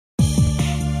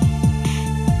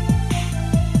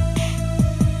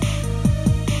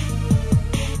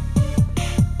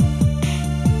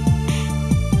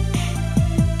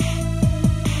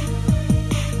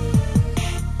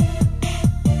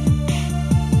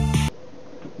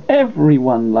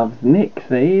everyone loves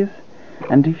Nixies,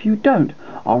 and if you don't,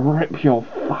 I'll rip your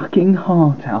fucking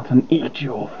heart out and eat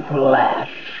your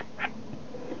flesh.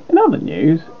 In other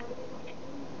news,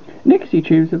 Nixie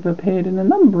tubes have appeared in a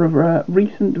number of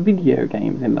recent video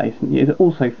games in recent years,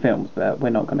 also films, but we're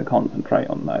not going to concentrate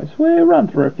on those. We'll run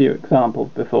through a few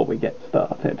examples before we get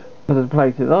started. One of the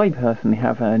places I personally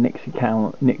have a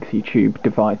Nixie tube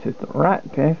devices that are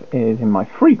active is in my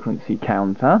frequency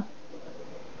counter,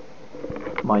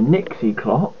 my Nixie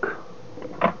clock,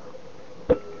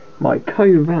 my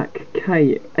Kovac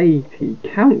K80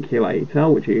 calculator,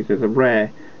 which uses a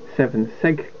rare 7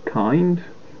 seg kind,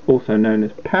 also known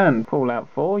as PAN. Fallout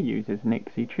 4 uses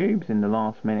Nixie tubes in the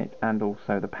last minute and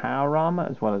also the power armor,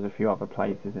 as well as a few other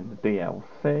places in the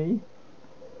DLC.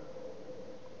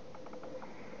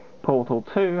 Portal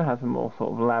 2 has a more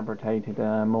sort of elaborated,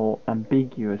 more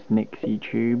ambiguous Nixie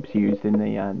tubes used in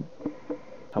the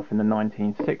off in the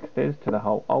 1960s to the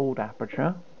whole old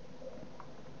aperture.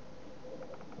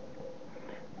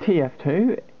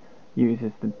 TF2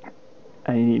 uses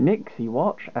a Nixie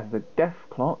watch as the death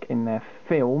clock in their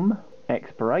film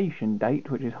expiration date,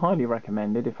 which is highly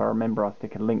recommended. If I remember, I'll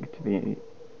stick a link to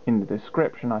in the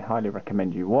description. I highly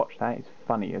recommend you watch that. It's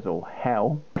funny as all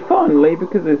hell. Finally,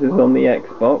 because this is on the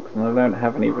Xbox and I don't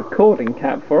have any recording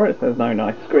cap for it, so there's no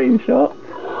nice screenshots,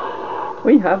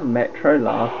 we have Metro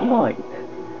Last Light.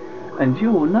 And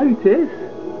you'll notice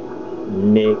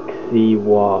Nixie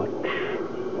watch.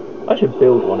 I should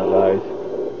build one of those.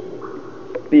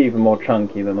 Be even more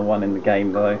chunky than the one in the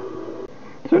game though.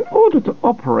 So in order to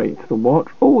operate the watch,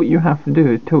 all you have to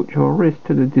do is tilt your wrist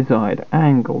to the desired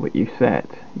angle that you set.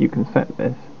 You can set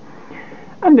this,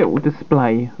 and it will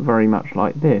display very much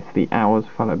like this, the hours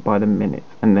followed by the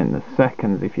minutes and then the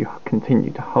seconds if you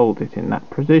continue to hold it in that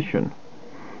position.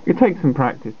 It takes some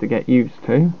practice to get used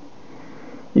to.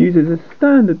 Uses a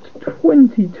standard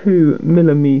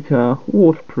 22mm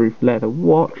waterproof leather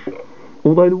watch,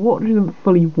 although the watch isn't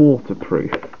fully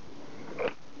waterproof.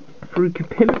 Through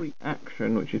capillary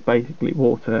action, which is basically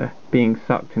water being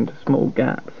sucked into small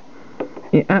gaps,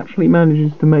 it actually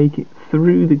manages to make it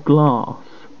through the glass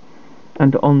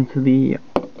and onto the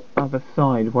other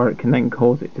side, where it can then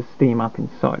cause it to steam up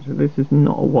inside. So this is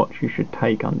not a watch you should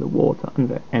take underwater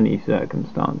under any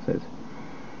circumstances.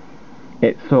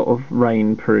 It's sort of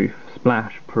rain-proof,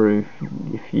 splash-proof.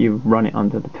 If you run it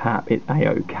under the tap, it's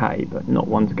a-okay, but not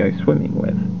one to go swimming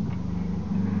with.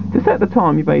 To set the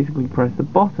time, you basically press the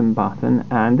bottom button,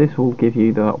 and this will give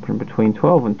you the option between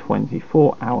 12 and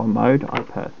 24-hour mode. I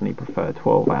personally prefer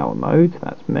 12-hour mode,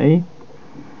 that's me.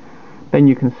 Then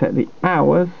you can set the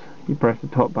hours. You press the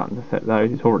top button to set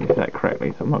those. It's already set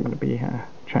correctly, so I'm not going to be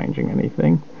changing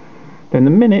anything. Then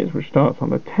the minutes, which starts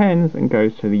on the tens and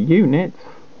goes to the units.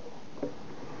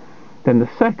 Then the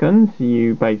seconds,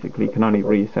 you basically can only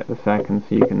reset the seconds,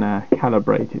 so you can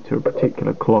calibrate it to a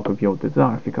particular clock of your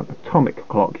desire. If you've got an atomic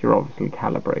clock, you're obviously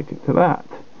calibrated to that.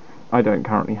 I don't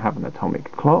currently have an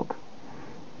atomic clock.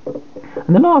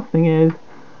 And the last thing is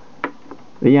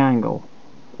the angle.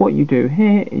 What you do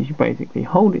here is you basically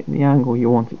hold it at the angle you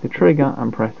want it to trigger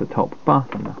and press the top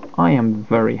button. I am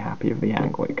very happy with the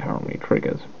angle it currently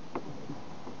triggers.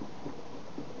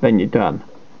 Then you're done,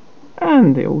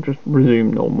 and it will just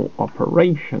resume normal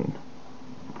operation.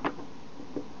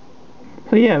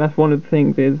 So yeah, that's one of the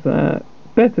things, is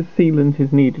better sealant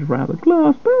is needed around the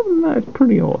glass, but other than that, it's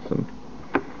pretty awesome.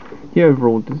 The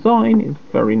overall design is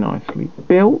very nicely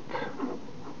built,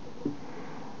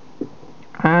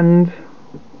 and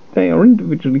they are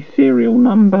individually serial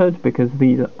numbered because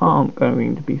these aren't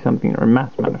going to be something that are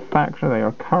mass manufacture. They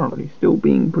are currently still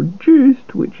being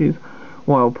produced, which is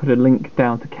why I'll put a link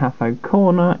down to Cathode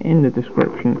Corner in the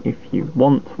description if you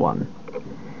want one.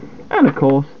 And of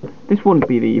course, this wouldn't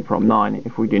be the EEPROM 9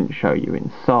 if we didn't show you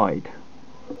inside.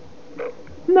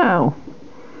 Now,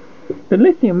 the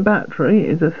lithium battery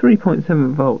is a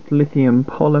 3.7 volt lithium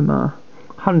polymer,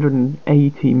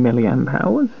 180 milliamp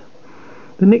hours.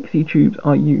 The Nixie tubes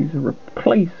I use are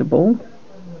replaceable.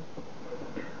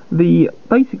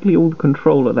 Basically all the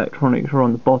control electronics are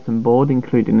on the bottom board,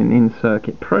 including an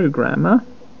in-circuit programmer.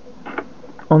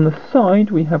 On the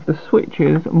side we have the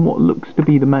switches and what looks to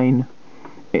be the main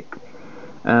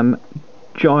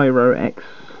gyro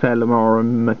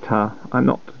accelerometer. I'm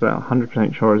not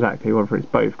 100% sure exactly whether it's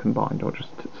both combined or just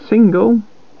single,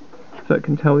 so it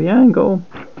can tell the angle.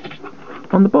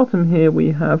 On the bottom here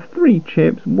we have 3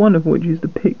 chips, one of which is the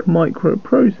PIC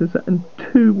microprocessor, and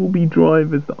 2 will be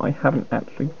drivers that I haven't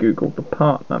actually googled the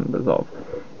part numbers of.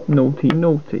 Naughty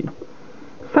naughty.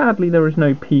 Sadly there is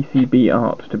no PCB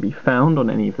art to be found on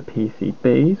any of the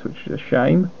PCBs, which is a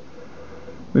shame.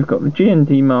 We've got the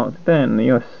GND marked there and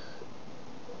the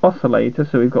oscillator,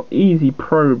 so we've got easy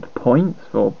probe points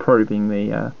for probing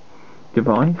the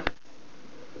device,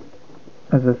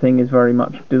 as the thing is very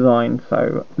much designed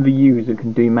so the user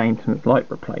can do maintenance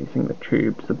like replacing the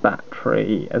tubes, the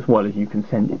battery, as well as you can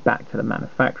send it back to the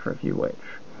manufacturer if you wish.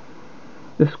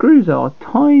 The screws are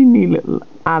tiny little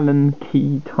Allen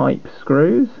key type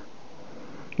screws,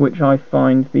 which I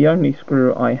find the only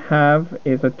screw I have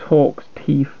is a Torx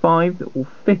T5 that will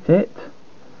fit it.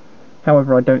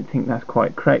 However, I don't think that's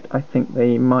quite correct. I think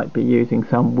they might be using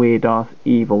some weird ass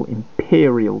evil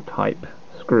imperial type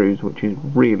screws, which is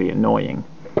really annoying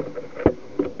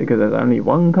because there's only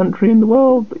one country in the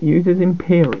world that uses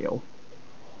imperial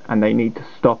and they need to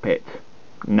stop it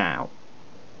now.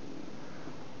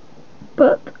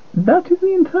 But that is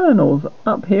the internals.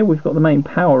 Up here we've got the main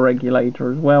power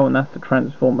regulator as well, and that's the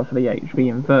transformer for the HV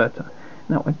inverter.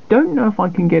 Now I don't know if I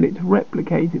can get it to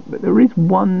replicate it, but there is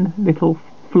one little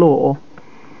flaw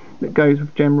that goes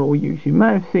with general use. You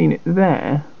may have seen it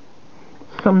there.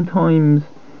 Sometimes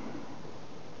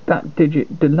that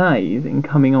digit delays in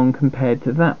coming on compared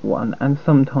to that one, and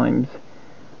sometimes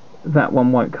that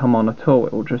one won't come on at all.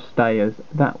 It will just stay as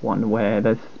that one, where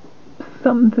there's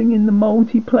something in the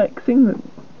multiplexing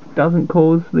that doesn't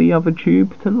cause the other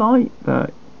tube to light,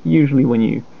 but usually when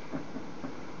you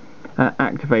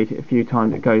activate it a few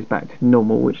times it goes back to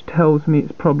normal, which tells me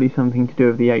it's probably something to do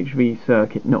with the HV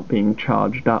circuit not being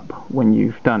charged up when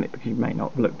you've done it, because you may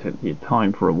not have looked at your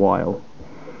time for a while.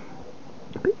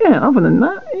 But yeah, other than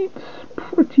that, it's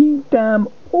pretty damn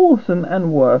awesome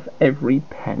and worth every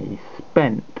penny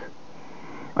spent.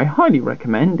 I highly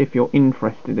recommend if you're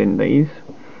interested in these,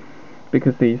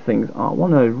 because these things are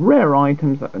one of those rare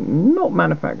items that are not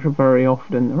manufactured very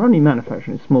often. They're only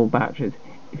manufactured in small batches.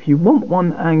 If you want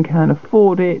one and can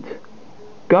afford it,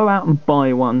 go out and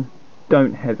buy one.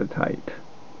 Don't hesitate.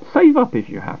 Save up if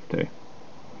you have to.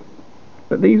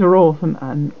 But these are awesome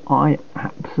and I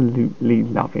absolutely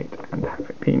love it and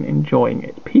have been enjoying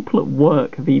it. People at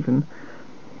work have even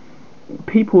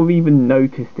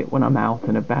noticed it when I'm out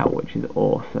and about, which is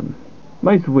awesome.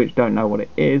 Most of which don't know what it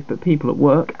is, but people at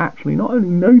work actually not only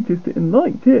noticed it and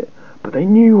liked it, but they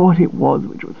knew what it was,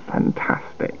 which was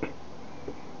fantastic.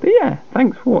 But yeah,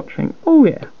 thanks for watching. Oh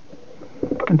yeah.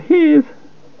 And here's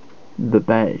the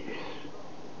base.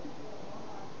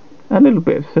 A little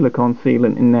bit of silicone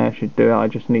sealant in there should do it. I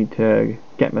just need to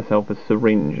get myself a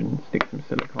syringe and stick some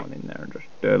silicone in there and just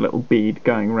do a little bead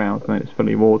going around so that it's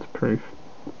fully waterproof.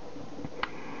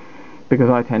 Because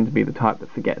I tend to be the type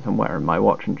that forgets I'm wearing my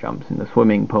watch and jumps in the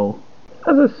swimming pool.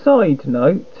 As a side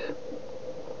note,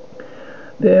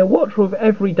 the watch with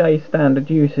everyday standard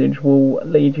usage will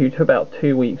lead you to about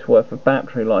 2 weeks worth of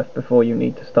battery life before you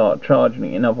need to start charging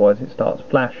it, and otherwise it starts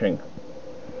flashing.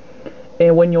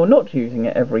 And when you're not using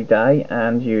it every day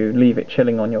and you leave it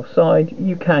chilling on your side,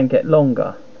 you can get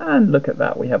longer. And look at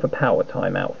that, we have a power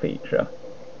timeout feature.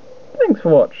 Thanks for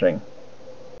watching.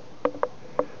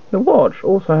 The watch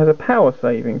also has a power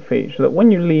saving feature that when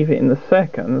you leave it in the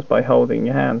seconds by holding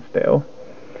your hand still,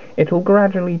 it will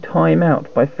gradually time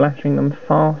out by flashing them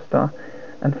faster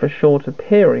and for shorter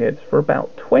periods for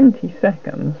about 20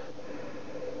 seconds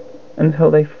until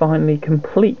they finally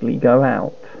completely go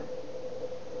out.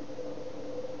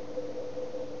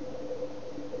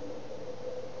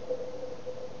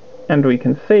 And we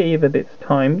can see that it's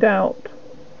timed out.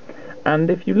 And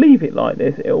if you leave it like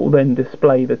this, it will then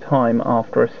display the time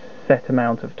after a set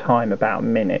amount of time, about a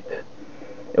minute.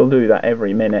 It will do that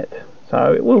every minute,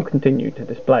 so it will continue to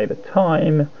display the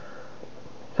time.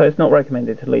 So it's not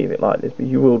recommended to leave it like this,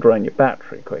 because you will drain your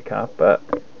battery quicker, but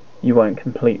you won't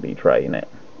completely drain it.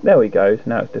 There we go, so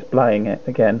now it's displaying it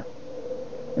again,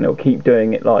 and it will keep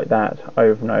doing it like that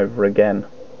over and over again.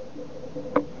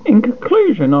 In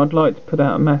conclusion, I'd like to put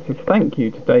out a massive thank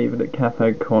you to David at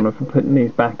Cathode Corner for putting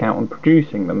these back out and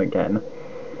producing them again,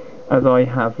 as I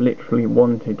have literally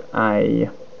wanted a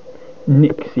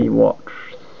Nixie watch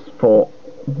for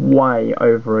way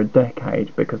over a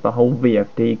decade, because the whole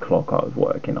VFD clock I was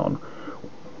working on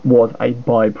was a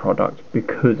byproduct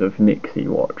because of Nixie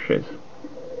watches.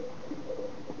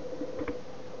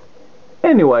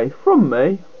 Anyway, from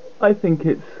me, I think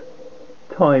it's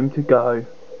time to go.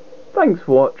 Thanks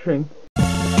for watching.